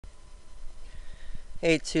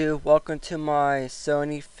Hey too, welcome to my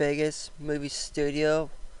Sony Vegas Movie Studio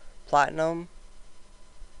Platinum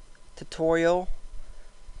tutorial.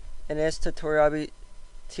 In this tutorial I'll be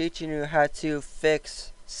teaching you how to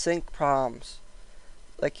fix sync problems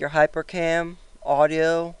like your hypercam,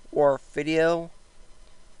 audio, or video.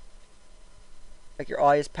 Like your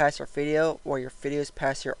audio is past your video or your video is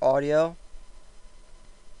past your audio.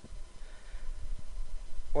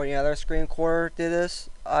 Or any other screen recorder did this,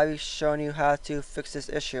 I'll be showing you how to fix this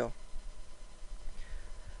issue.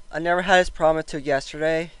 I never had this problem until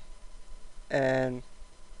yesterday, and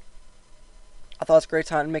I thought it's a great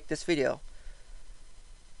time to make this video.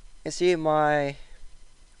 You see my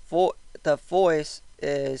the voice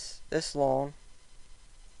is this long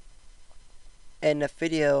and the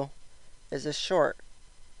video is this short.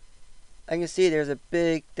 I can see there's a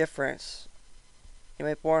big difference. You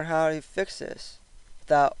might wonder how to fix this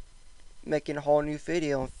without making a whole new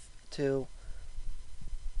video to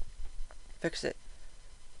fix it.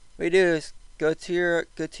 What you do is go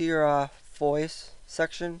to your voice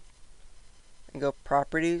section and go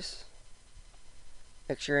properties.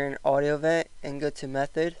 Make sure you're in audio event and go to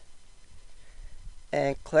method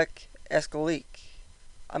and click escalate.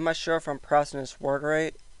 I'm not sure if I'm pronouncing this word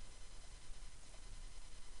right.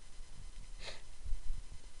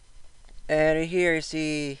 And here you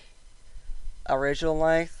see original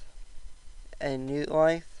length and new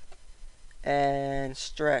length and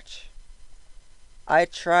stretch. I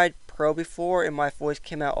tried Pro before and my voice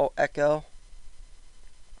came out all echo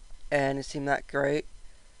and it seemed not great.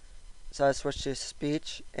 So I switched to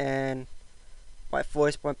speech and my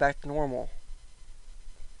voice went back to normal.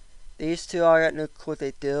 These two, I got no clue what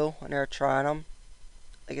they do. I never tried them.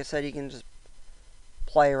 Like I said, you can just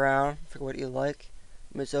play around, figure what you like.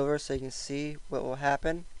 Move over so you can see what will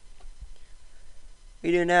happen.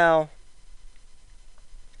 What you do now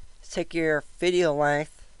is take your video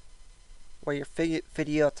length or your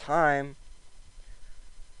video time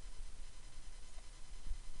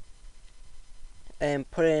and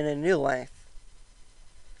put it in a new length.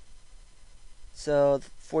 So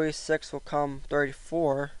 46 will come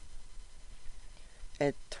 34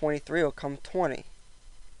 and 23 will come 20.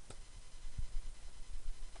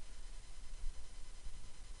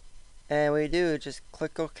 And what you do is just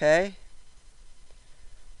click OK.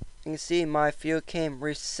 You can see my video came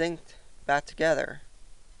resynced back together.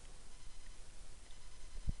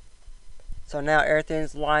 So now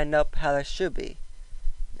everything's lined up how it should be.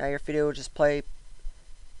 Now your video will just play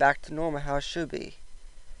back to normal how it should be.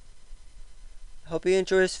 Hope you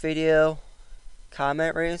enjoy this video.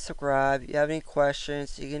 Comment, rate, and subscribe. If you have any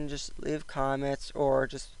questions, you can just leave comments or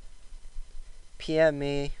just PM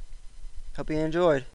me. Hope you enjoyed.